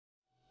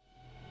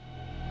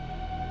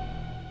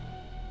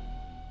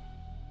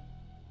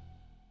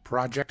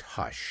Project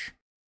Hush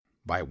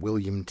by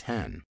William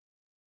Tenn.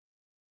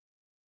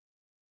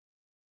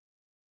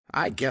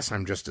 I guess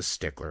I'm just a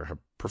stickler, a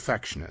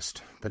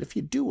perfectionist, but if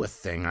you do a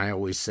thing, I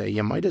always say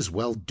you might as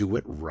well do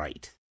it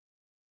right.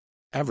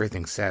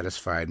 Everything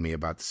satisfied me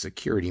about the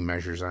security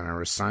measures on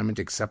our assignment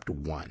except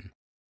one: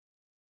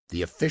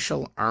 the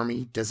official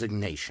Army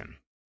designation.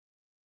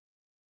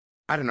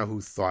 I don't know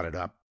who thought it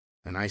up,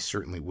 and I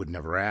certainly would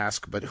never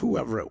ask, but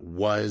whoever it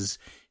was,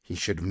 he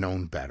should have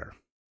known better.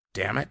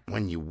 Damn it,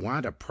 when you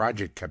want a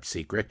project kept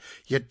secret,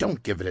 you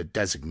don't give it a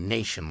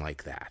designation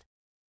like that.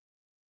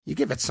 You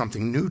give it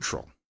something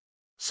neutral,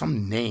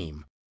 some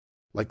name,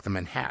 like the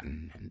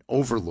Manhattan and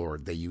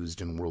Overlord they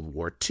used in World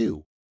War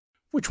II,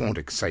 which won't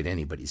excite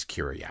anybody's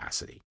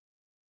curiosity.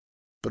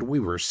 But we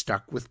were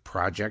stuck with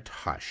Project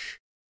Hush,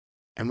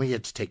 and we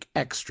had to take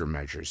extra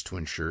measures to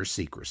ensure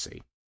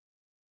secrecy.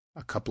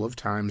 A couple of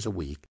times a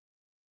week,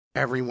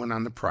 everyone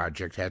on the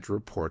project had to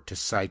report to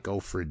Psycho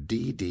for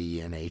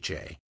DD and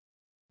HA,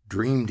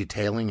 dream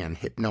detailing and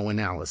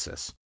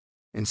hypnoanalysis,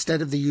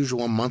 instead of the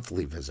usual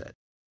monthly visit.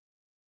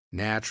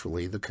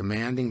 Naturally, the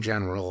commanding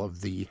general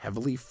of the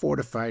heavily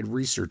fortified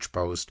research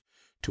post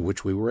to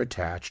which we were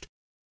attached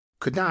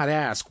could not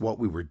ask what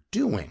we were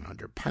doing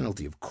under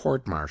penalty of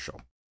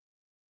court-martial.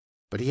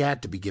 But he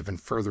had to be given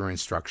further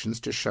instructions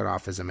to shut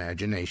off his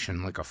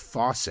imagination like a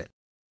faucet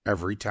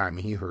every time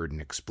he heard an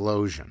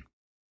explosion.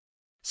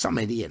 Some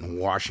idiot in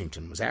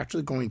Washington was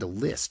actually going to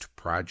list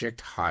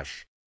Project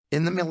Hush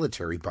in the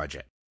military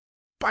budget,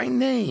 by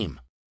name.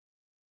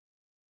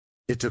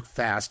 It took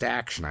fast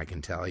action, I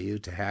can tell you,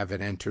 to have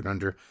it entered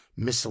under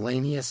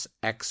Miscellaneous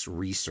X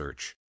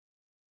Research.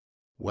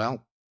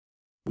 Well,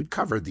 we'd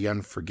covered the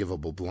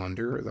unforgivable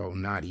blunder, though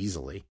not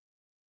easily.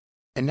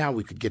 And now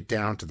we could get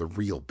down to the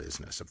real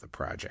business of the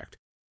project.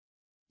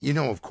 You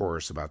know, of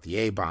course, about the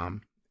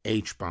A-bomb,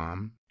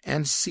 H-bomb,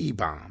 and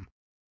C-bomb,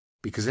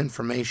 because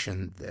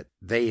information that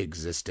they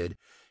existed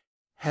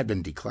had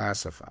been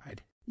declassified.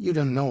 You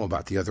don't know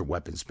about the other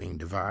weapons being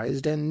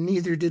devised, and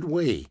neither did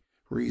we,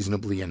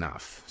 reasonably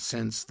enough,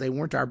 since they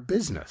weren't our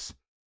business.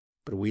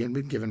 But we had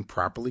been given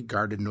properly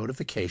guarded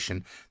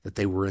notification that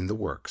they were in the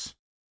works.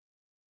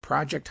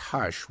 Project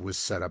Hush was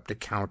set up to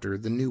counter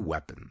the new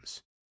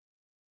weapons.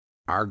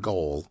 Our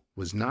goal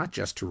was not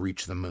just to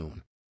reach the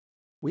moon.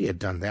 We had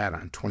done that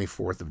on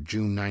 24th of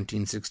June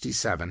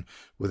 1967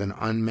 with an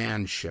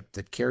unmanned ship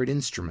that carried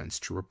instruments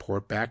to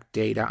report back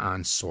data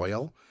on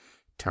soil,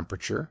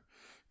 temperature,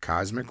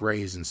 cosmic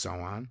rays, and so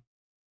on.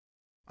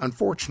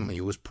 Unfortunately,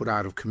 it was put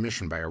out of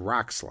commission by a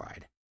rock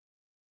slide.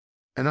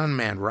 An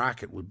unmanned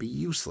rocket would be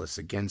useless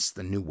against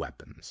the new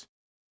weapons.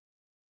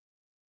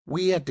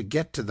 We had to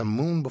get to the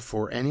moon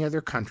before any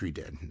other country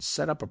did and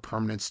set up a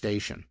permanent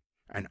station,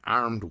 an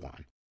armed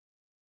one,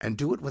 and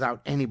do it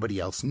without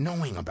anybody else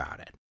knowing about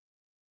it.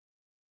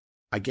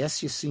 I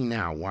guess you see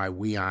now why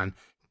we on,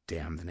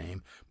 damn the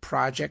name,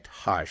 Project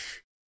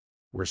Hush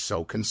were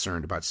so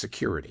concerned about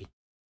security.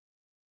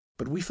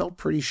 But we felt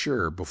pretty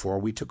sure before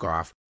we took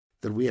off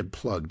that we had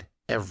plugged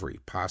every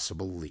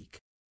possible leak.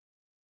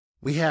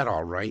 We had,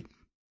 all right.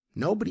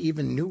 Nobody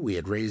even knew we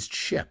had raised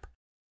ship.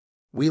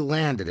 We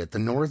landed at the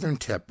northern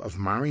tip of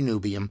Mare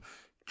Nubium,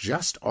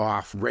 just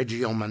off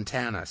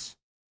Regiomontanus,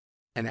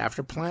 and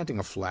after planting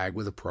a flag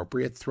with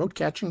appropriate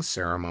throat-catching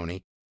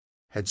ceremony,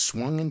 had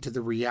swung into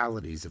the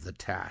realities of the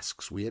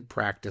tasks we had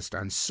practiced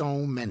on so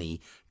many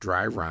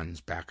dry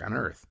runs back on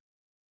Earth.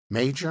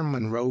 Major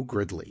Monroe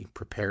Gridley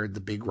prepared the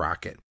big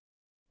rocket,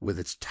 with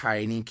its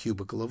tiny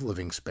cubicle of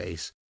living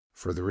space,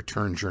 for the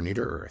return journey to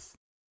Earth,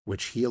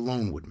 which he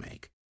alone would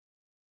make.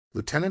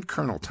 Lieutenant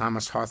Colonel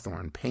Thomas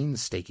Hawthorne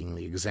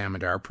painstakingly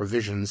examined our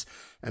provisions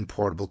and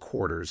portable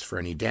quarters for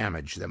any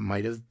damage that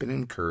might have been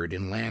incurred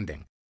in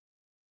landing.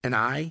 And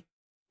I,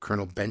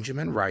 Colonel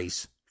Benjamin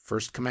Rice,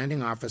 First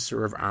Commanding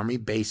Officer of Army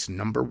Base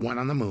No. 1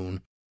 on the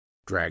Moon,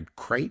 dragged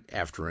crate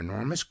after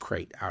enormous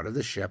crate out of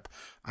the ship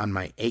on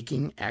my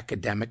aching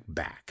academic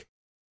back,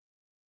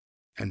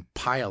 and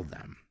piled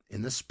them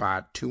in the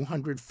spot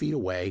 200 feet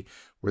away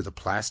where the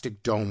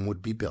plastic dome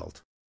would be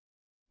built.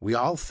 We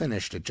all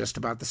finished at just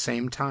about the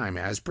same time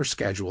as per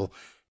schedule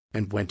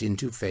and went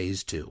into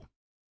Phase 2.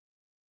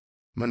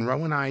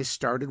 Monroe and I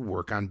started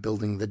work on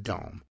building the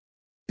dome.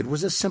 It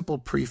was a simple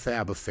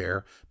prefab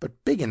affair,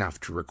 but big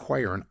enough to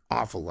require an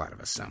awful lot of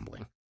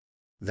assembling.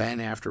 Then,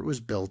 after it was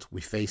built,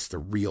 we faced the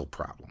real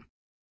problem: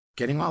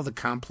 getting all the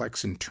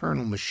complex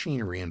internal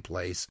machinery in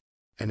place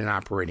and in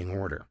operating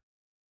order.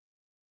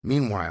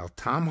 Meanwhile,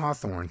 Tom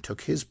Hawthorne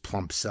took his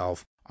plump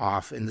self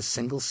off in the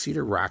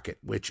single-seater rocket,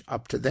 which,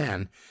 up to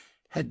then,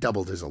 had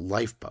doubled as a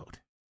lifeboat.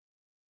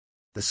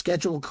 The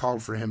schedule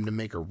called for him to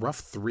make a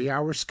rough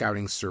 3-hour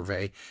scouting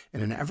survey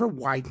in an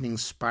ever-widening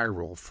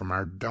spiral from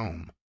our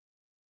dome.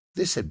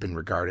 This had been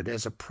regarded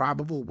as a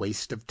probable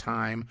waste of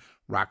time,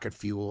 rocket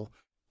fuel,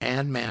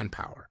 and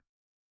manpower,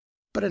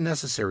 but a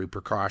necessary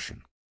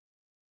precaution.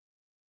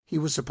 He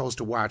was supposed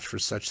to watch for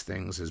such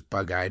things as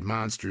bug-eyed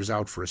monsters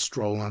out for a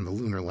stroll on the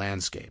lunar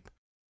landscape.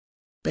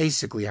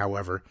 Basically,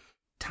 however,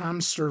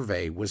 Tom's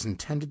survey was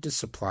intended to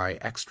supply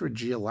extra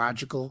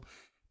geological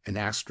an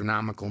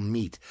astronomical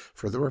meet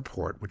for the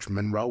report which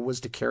Monroe was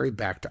to carry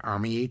back to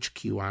Army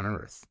HQ on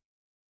Earth.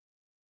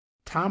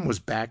 Tom was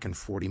back in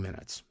 40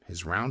 minutes.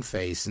 His round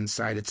face,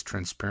 inside its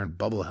transparent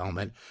bubble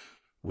helmet,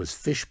 was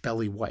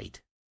fish-belly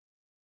white.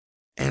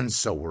 And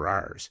so were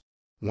ours,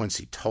 once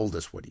he told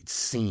us what he'd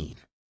seen.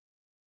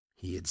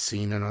 He had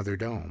seen another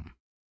dome.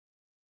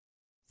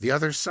 The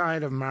other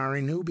side of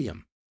Mare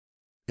Nubium,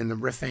 in the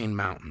Rifane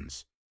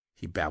Mountains,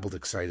 he babbled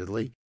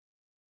excitedly.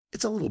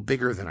 It's a little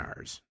bigger than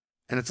ours,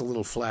 and it's a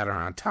little flatter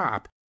on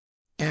top,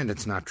 and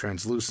it's not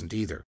translucent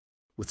either,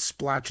 with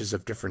splotches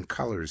of different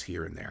colors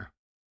here and there.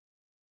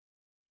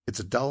 It's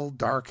a dull,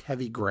 dark,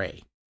 heavy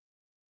gray.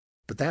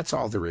 But that's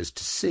all there is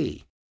to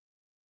see.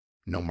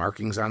 No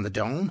markings on the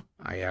dome?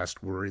 I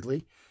asked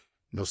worriedly.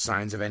 No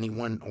signs of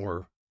anyone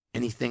or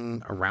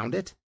anything around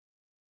it?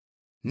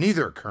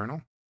 Neither,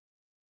 Colonel.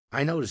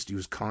 I noticed he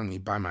was calling me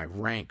by my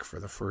rank for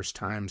the first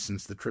time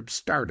since the trip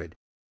started,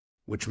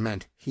 which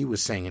meant he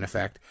was saying in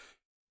effect,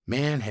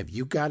 "Man, have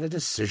you got a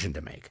decision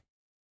to make."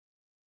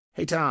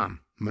 "Hey,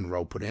 Tom,"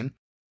 Monroe put in.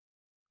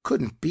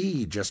 "Couldn't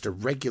be just a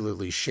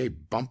regularly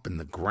shaped bump in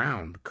the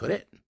ground, could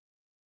it?"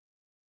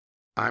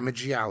 "I'm a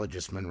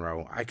geologist,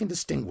 Monroe. I can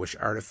distinguish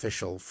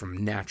artificial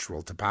from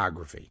natural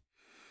topography.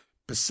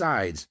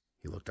 Besides,"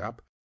 he looked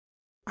up,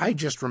 "I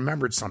just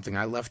remembered something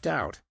I left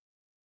out.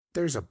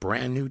 There's a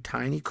brand new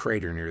tiny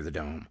crater near the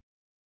dome.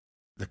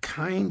 The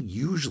kind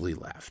usually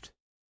left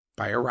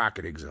by a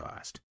rocket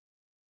exhaust."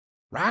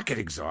 "Rocket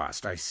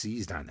exhaust?" I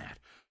seized on that.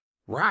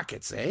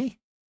 "Rockets, eh?"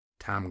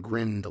 Tom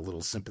grinned a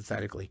little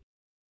sympathetically.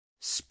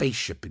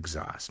 "Spaceship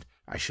exhaust,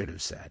 I should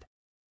have said.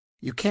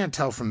 You can't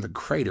tell from the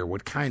crater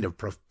what kind of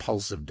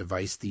propulsive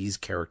device these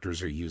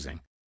characters are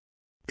using.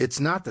 It's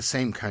not the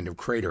same kind of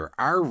crater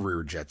our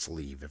rear jets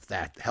leave, if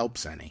that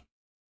helps any."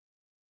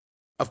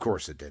 Of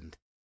course it didn't.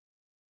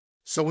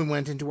 So we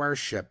went into our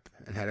ship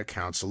and had a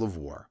council of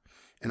war.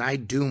 And I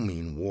do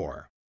mean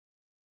war.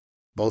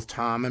 Both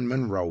Tom and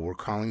Monroe were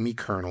calling me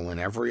Colonel in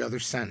every other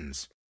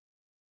sentence.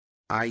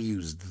 I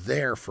used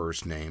their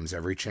first names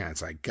every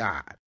chance I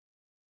got.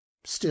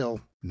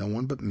 Still, no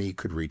one but me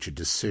could reach a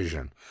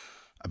decision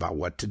about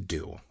what to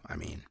do, I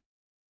mean.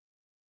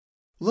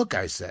 "Look,"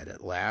 I said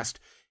at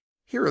last,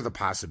 "here are the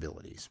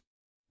possibilities.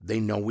 They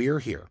know we are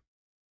here,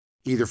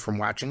 either from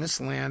watching us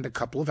land a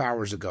couple of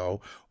hours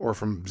ago or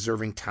from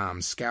observing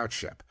Tom's scout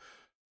ship.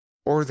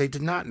 Or they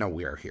did not know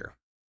we are here.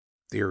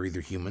 They are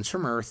either humans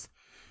from Earth,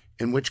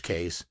 in which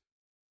case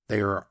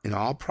they are in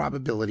all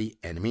probability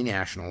enemy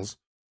nationals,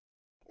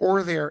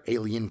 or they are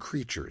alien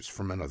creatures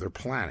from another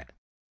planet,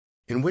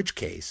 in which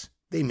case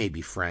they may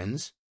be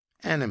friends,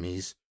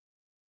 enemies,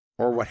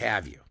 or what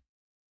have you.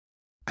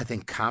 I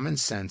think common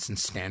sense and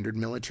standard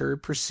military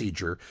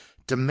procedure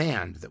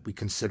demand that we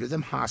consider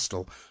them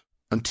hostile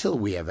until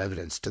we have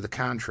evidence to the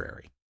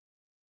contrary.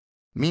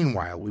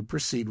 Meanwhile, we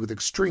proceed with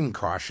extreme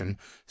caution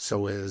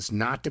so as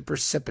not to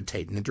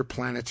precipitate an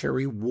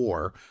interplanetary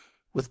war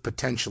with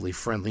potentially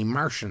friendly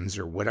Martians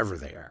or whatever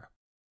they are.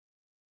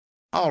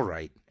 All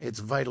right, it's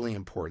vitally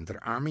important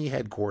that Army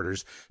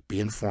headquarters be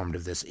informed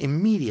of this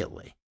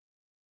immediately.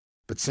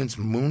 But since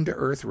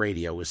moon-to-Earth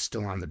radio is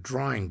still on the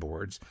drawing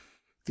boards,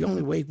 the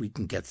only way we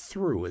can get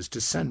through is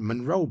to send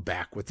Monroe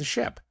back with the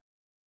ship.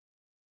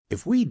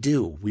 If we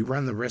do, we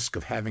run the risk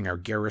of having our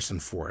garrison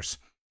force,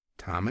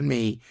 Tom and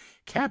me,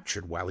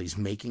 captured while he's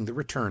making the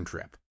return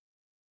trip.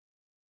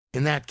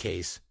 In that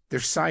case,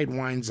 their side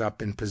winds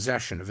up in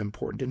possession of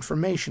important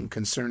information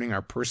concerning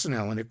our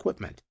personnel and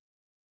equipment,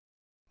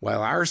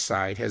 while our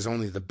side has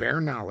only the bare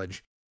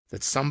knowledge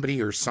that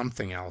somebody or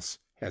something else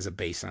has a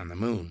base on the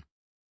moon.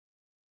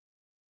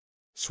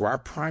 So our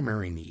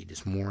primary need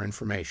is more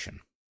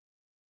information.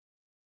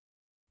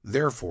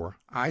 Therefore,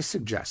 I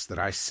suggest that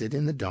I sit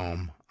in the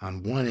dome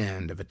on one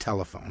end of a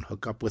telephone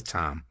hook up with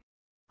Tom,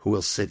 who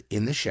will sit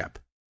in the ship,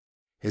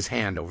 his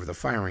hand over the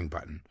firing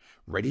button,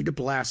 ready to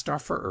blast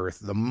off for Earth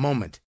the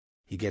moment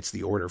he gets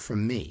the order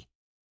from me.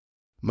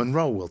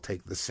 Monroe will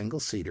take the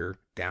single-seater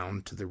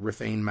down to the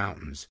Rifane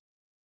Mountains,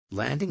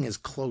 landing as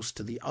close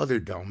to the other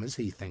dome as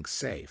he thinks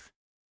safe.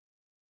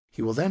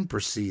 He will then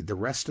proceed the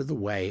rest of the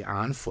way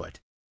on foot,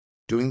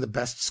 doing the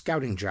best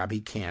scouting job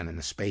he can in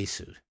a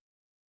spacesuit.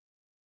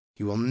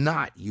 He will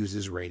not use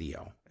his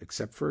radio,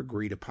 except for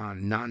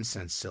agreed-upon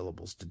nonsense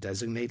syllables to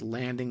designate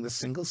landing the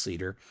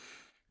single-seater,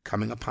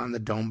 coming upon the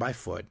dome by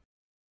foot,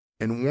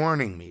 and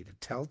warning me to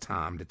tell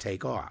Tom to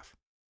take off.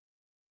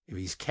 If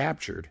he's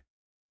captured,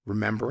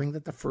 remembering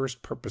that the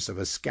first purpose of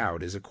a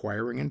scout is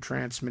acquiring and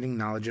transmitting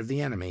knowledge of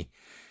the enemy,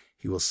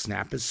 he will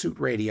snap his suit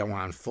radio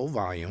on full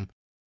volume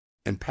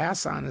and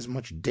pass on as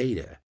much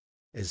data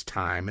as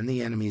time and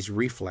the enemy's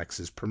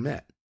reflexes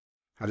permit.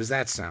 How does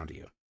that sound to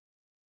you?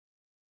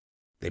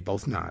 They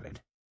both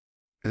nodded,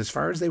 and as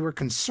far as they were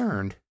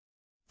concerned,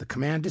 the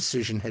command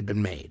decision had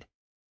been made.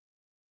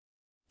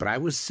 But I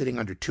was sitting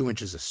under 2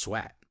 inches of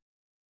sweat.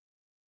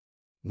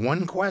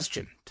 "One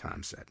question,"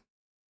 Tom said.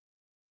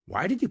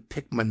 "Why did you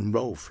pick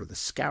Monroe for the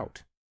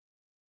scout?"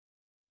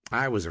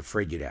 "I was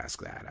afraid you'd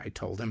ask that," I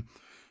told him.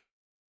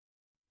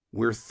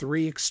 "We're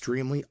 3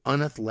 extremely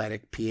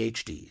unathletic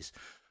PhDs,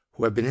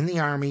 who have been in the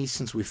Army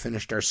since we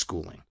finished our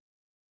schooling.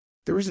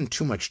 There isn't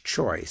too much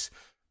choice,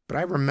 but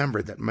I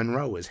remembered that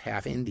Monroe is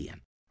half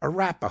Indian.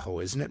 Arapaho,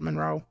 isn't it,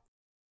 Monroe?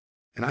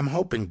 And I'm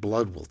hoping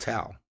blood will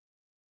tell.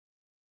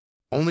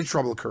 Only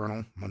trouble,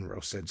 Colonel,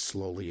 Monroe said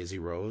slowly as he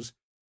rose,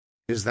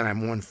 is that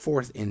I'm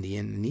 1/4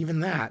 Indian, and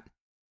even that.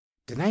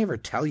 Didn't I ever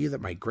tell you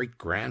that my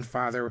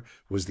great-grandfather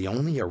was the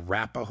only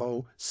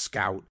Arapaho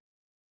scout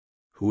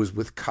who was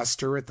with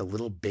Custer at the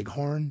Little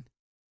Bighorn?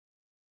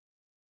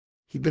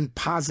 He'd been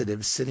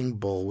positive Sitting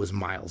Bull was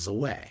miles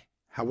away.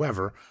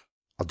 However,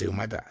 I'll do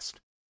my best.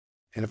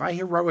 And if I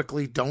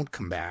heroically don't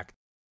come back,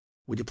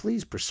 would you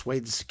please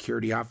persuade the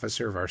security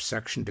officer of our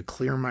section to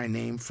clear my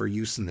name for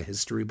use in the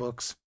history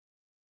books?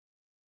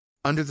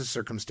 Under the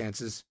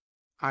circumstances,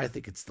 I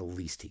think it's the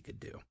least he could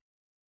do.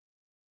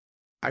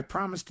 I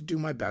promised to do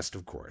my best,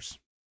 of course.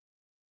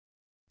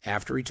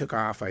 After he took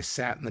off, I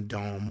sat in the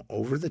dome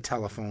over the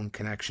telephone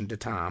connection to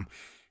Tom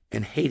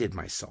and hated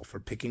myself for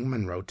picking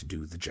Monroe to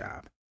do the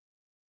job.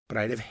 But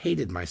I'd have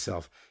hated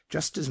myself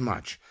just as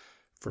much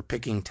for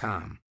picking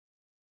Tom.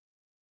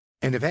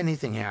 And if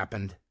anything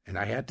happened and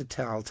I had to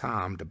tell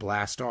Tom to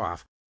blast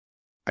off,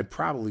 I'd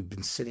probably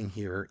been sitting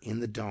here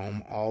in the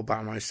dome all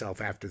by myself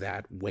after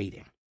that,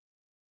 waiting.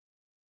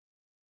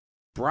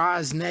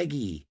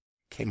 Brosnegi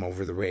came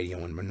over the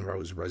radio in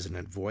Monroe's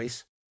resonant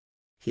voice.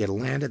 He had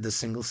landed the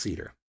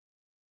single-seater.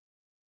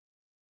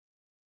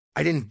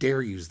 I didn't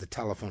dare use the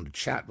telephone to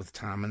chat with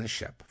Tom in the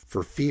ship,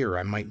 for fear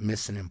I might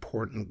miss an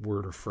important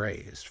word or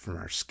phrase from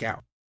our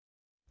scout.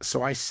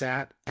 So I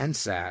sat and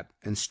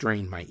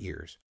strained my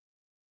ears.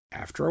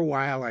 After a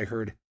while, I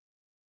heard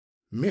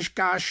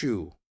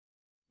Mishgashu,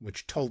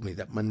 which told me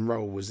that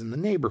Monroe was in the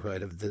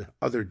neighborhood of the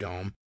other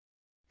dome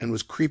and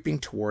was creeping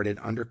toward it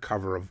under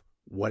cover of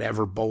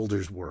whatever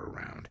boulders were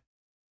around.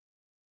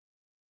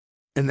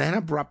 And then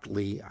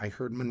abruptly, I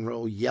heard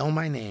Monroe yell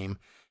my name,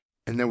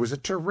 and there was a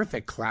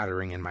terrific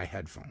clattering in my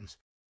headphones.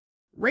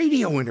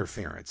 Radio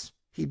interference!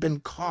 He'd been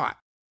caught,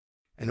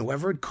 and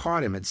whoever had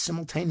caught him had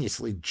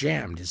simultaneously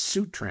jammed his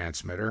suit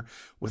transmitter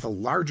with a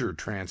larger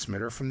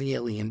transmitter from the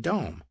alien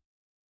dome.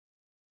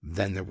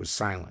 Then there was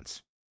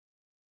silence.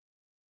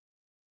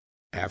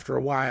 After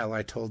a while,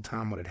 I told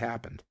Tom what had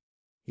happened.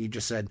 He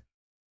just said,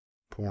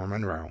 "Poor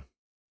Monroe."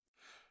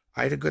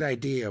 I had a good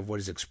idea of what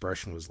his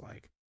expression was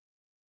like.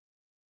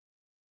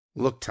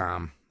 "Look,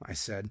 Tom," I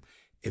said,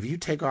 "if you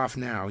take off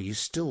now, you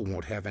still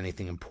won't have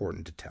anything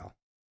important to tell.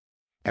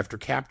 After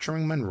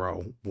capturing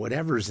Monroe,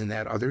 whatever's in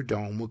that other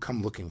dome will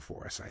come looking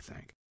for us, I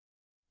think.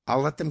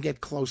 I'll let them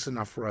get close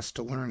enough for us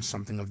to learn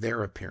something of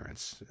their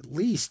appearance, at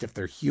least if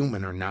they're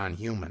human or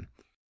non-human.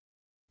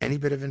 Any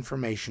bit of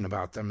information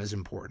about them is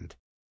important.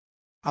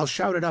 I'll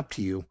shout it up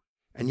to you,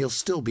 and you'll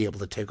still be able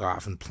to take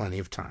off in plenty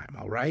of time,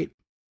 all right?"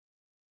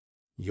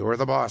 "You're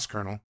the boss,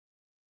 Colonel,"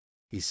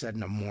 he said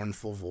in a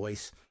mournful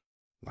voice.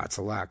 "Lots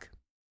of luck."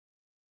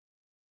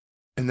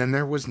 And then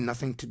there was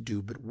nothing to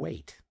do but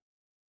wait.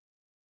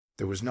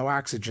 There was no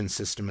oxygen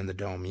system in the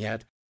dome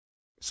yet,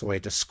 so I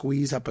had to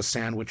squeeze up a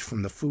sandwich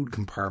from the food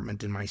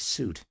compartment in my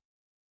suit.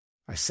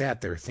 I sat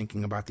there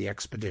thinking about the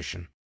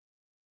expedition.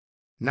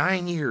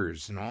 9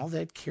 years and all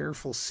that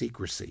careful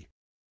secrecy,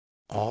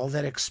 all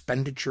that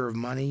expenditure of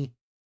money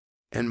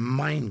and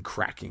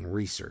mind-cracking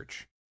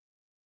research.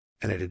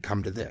 And it had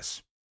come to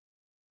this,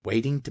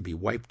 waiting to be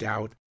wiped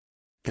out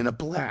in a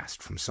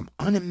blast from some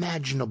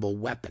unimaginable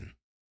weapon.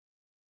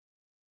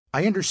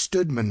 I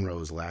understood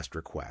Monroe's last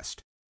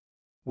request.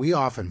 We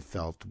often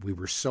felt we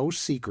were so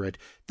secret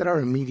that our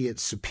immediate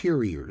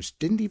superiors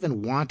didn't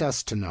even want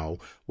us to know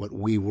what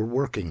we were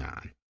working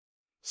on.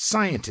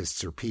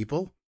 Scientists are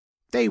people.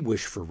 They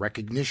wish for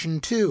recognition,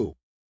 too.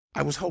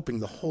 I was hoping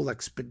the whole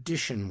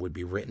expedition would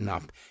be written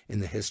up in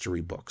the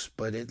history books,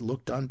 but it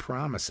looked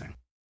unpromising.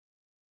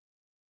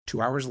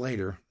 2 hours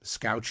later, the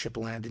scout ship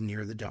landed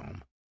near the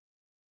dome.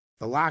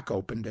 The lock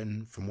opened,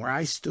 and from where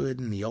I stood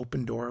in the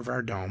open door of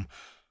our dome,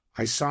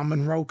 I saw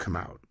Monroe come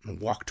out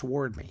and walk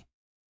toward me.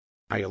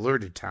 I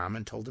alerted Tom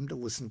and told him to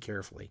listen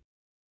carefully.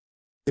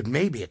 It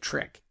may be a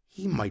trick.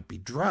 He might be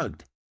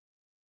drugged.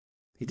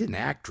 He didn't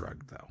act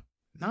drugged, though.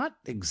 Not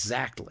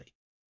exactly.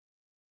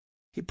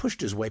 He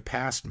pushed his way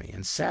past me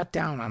and sat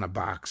down on a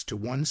box to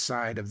one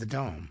side of the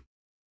dome.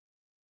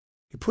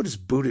 He put his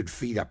booted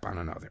feet up on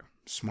another,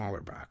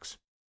 smaller box.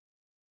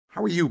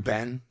 "How are you,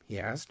 Ben?" he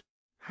asked.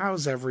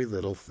 "How's every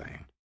little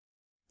thing?"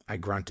 I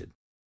grunted.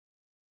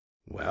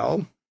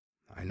 "Well,"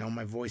 I know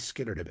my voice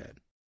skittered a bit.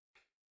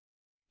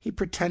 He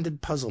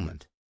pretended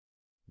puzzlement.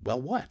 "Well,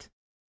 what?"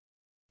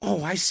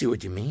 "Oh, I see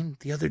what you mean.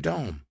 The other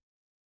dome.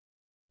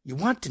 You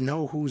want to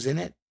know who's in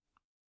it?"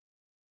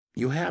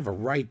 "You have a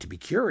right to be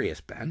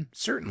curious, Ben,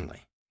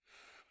 certainly.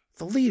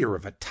 The leader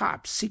of a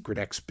top secret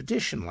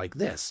expedition like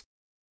this,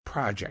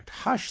 Project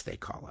Hush they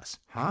call us,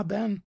 huh,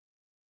 Ben?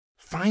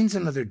 Finds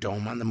another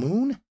dome on the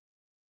moon?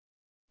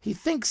 He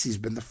thinks he's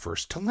been the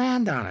first to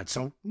land on it,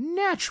 so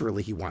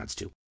naturally he wants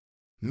to.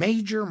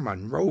 Major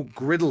Monroe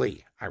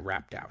Gridley," I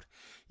rapped out,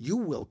 "you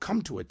will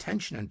come to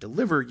attention and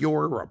deliver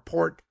your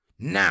report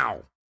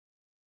now."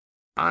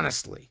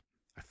 Honestly,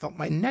 I felt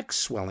my neck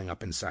swelling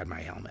up inside my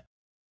helmet.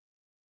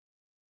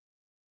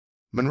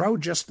 Monroe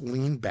just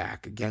leaned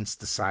back against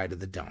the side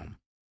of the dome.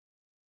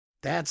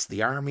 "That's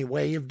the Army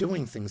way of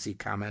doing things," he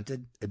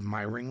commented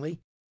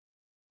admiringly.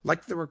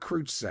 "Like the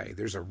recruits say,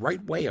 there's a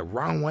right way, a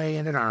wrong way,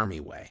 and an Army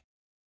way.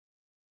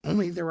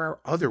 Only there are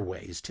other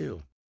ways,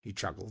 too," he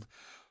chuckled.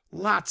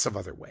 "Lots of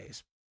other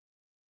ways."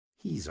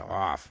 "He's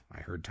off," I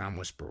heard Tom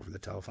whisper over the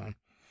telephone.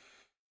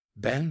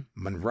 "Ben,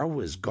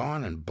 Monroe is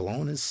gone and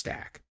blown his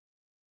stack."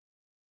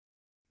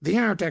 "They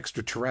aren't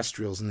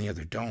extraterrestrials in the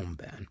other dome,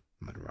 Ben,"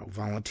 Monroe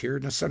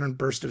volunteered in a sudden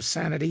burst of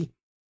sanity.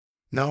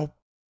 "No,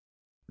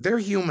 they're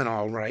human,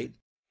 all right,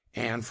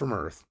 and from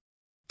Earth.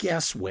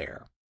 Guess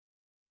where?"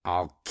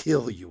 "I'll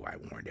kill you," I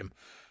warned him.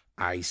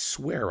 "I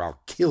swear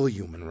I'll kill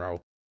you,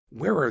 Monroe.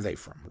 Where are they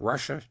from?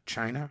 Russia?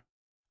 China?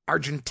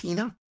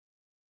 Argentina?"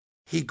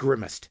 He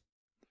grimaced.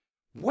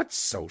 "What's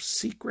so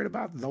secret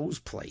about those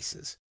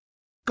places?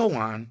 Go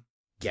on,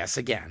 guess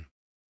again."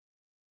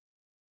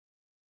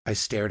 I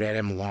stared at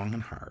him long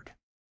and hard.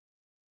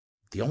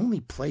 "The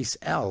only place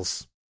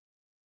else—"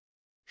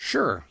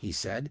 "Sure," he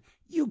said.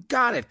 "You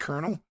got it,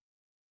 Colonel.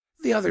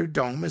 The other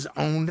dome is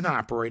owned and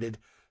operated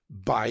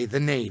by the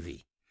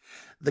Navy.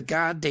 The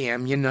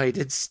goddamn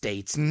United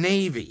States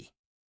Navy."